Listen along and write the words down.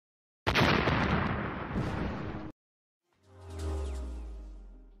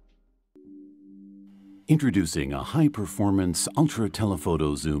Introducing a high-performance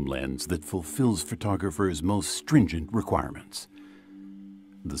ultra-telephoto zoom lens that fulfills photographers' most stringent requirements.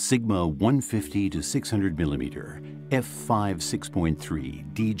 The Sigma 150-600mm f5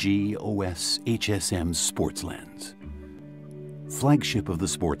 6.3 DG OS HSM sports lens. Flagship of the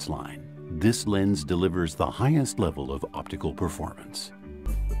sports line, this lens delivers the highest level of optical performance.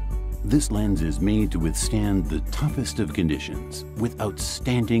 This lens is made to withstand the toughest of conditions with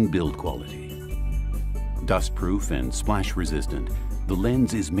outstanding build quality. Dust-proof and splash-resistant, the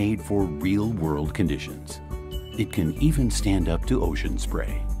lens is made for real-world conditions. It can even stand up to ocean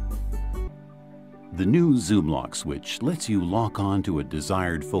spray. The new Zoom Lock switch lets you lock on to a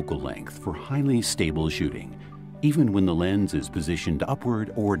desired focal length for highly stable shooting, even when the lens is positioned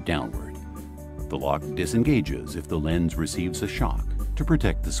upward or downward. The lock disengages if the lens receives a shock to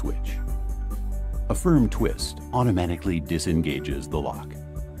protect the switch. A firm twist automatically disengages the lock.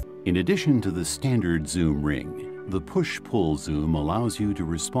 In addition to the standard zoom ring, the push-pull zoom allows you to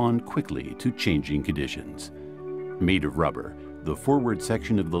respond quickly to changing conditions. Made of rubber, the forward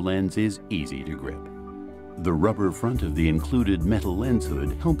section of the lens is easy to grip. The rubber front of the included metal lens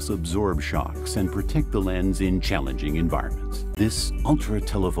hood helps absorb shocks and protect the lens in challenging environments. This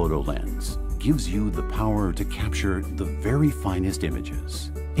ultra-telephoto lens gives you the power to capture the very finest images,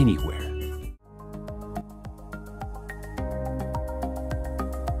 anywhere.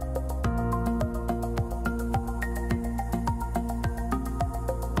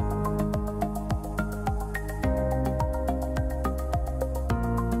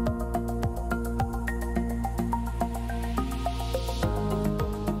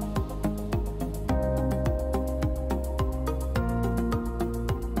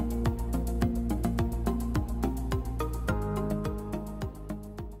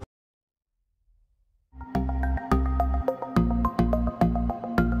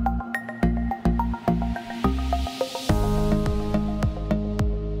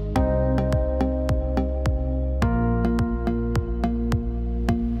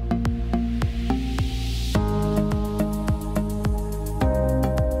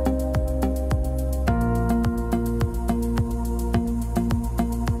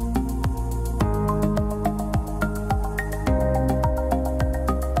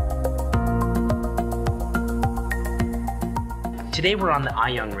 Today we're on the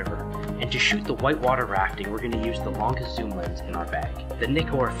Ayung River, and to shoot the whitewater rafting, we're going to use the longest zoom lens in our bag, the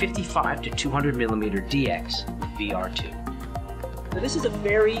Nikon 55-200mm DX with VR2. So this is a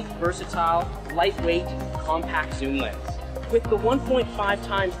very versatile, lightweight, compact zoom lens. With the 1.5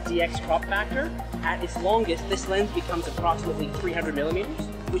 times DX crop factor, at its longest, this lens becomes approximately 300mm,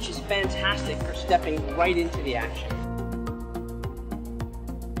 which is fantastic for stepping right into the action.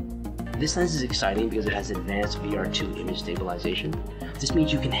 This lens is exciting because it has advanced VR2 image stabilization. This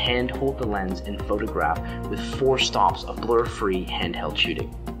means you can hand hold the lens and photograph with 4 stops of blur-free handheld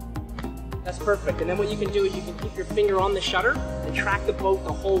shooting. That's perfect, and then what you can do is you can keep your finger on the shutter and track the boat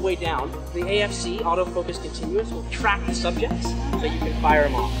the whole way down. The AFC, autofocus continuous, will track the subjects so you can fire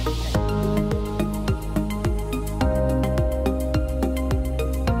them off.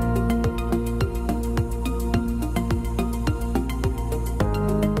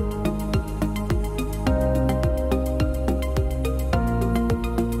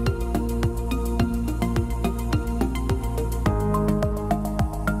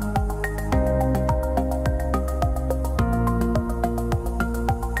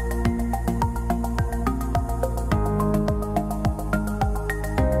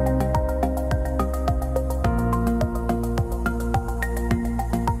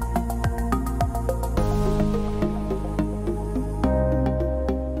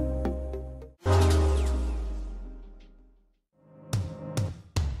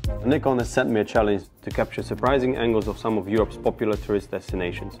 Nikon has set me a challenge to capture surprising angles of some of Europe's popular tourist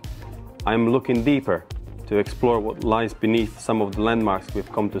destinations. I am looking deeper to explore what lies beneath some of the landmarks we've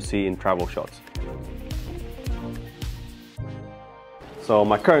come to see in travel shots. So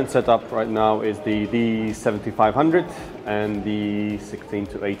my current setup right now is the D7500 and the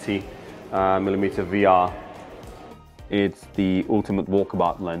 16-80mm VR. It's the ultimate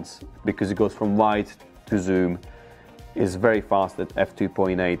walkabout lens because it goes from wide to zoom. Is very fast at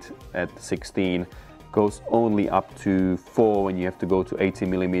f2.8 at 16, goes only up to 4 when you have to go to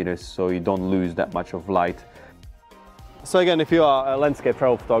 80mm, so you don't lose that much of light. So again, if you are a landscape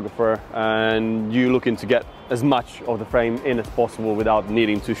travel photographer and you're looking to get as much of the frame in as possible without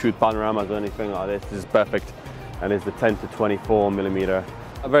needing to shoot panoramas or anything like this is perfect. And it's the 10-24mm.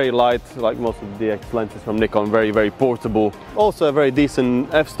 Very light, like most of the DX lenses from Nikon, very, very portable. Also a very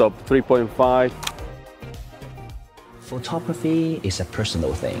decent f-stop, 3.5. Photography is a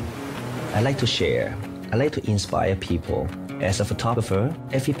personal thing. I like to share I like to inspire people. As a photographer,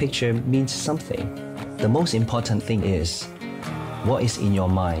 every picture means something. The most important thing is what is in your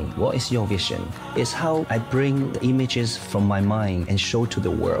mind, what is your vision. It's how I bring the images from my mind and show to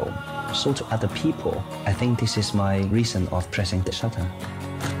the world, show to other people. I think this is my reason of pressing the shutter.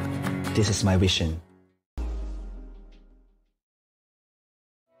 This is my vision.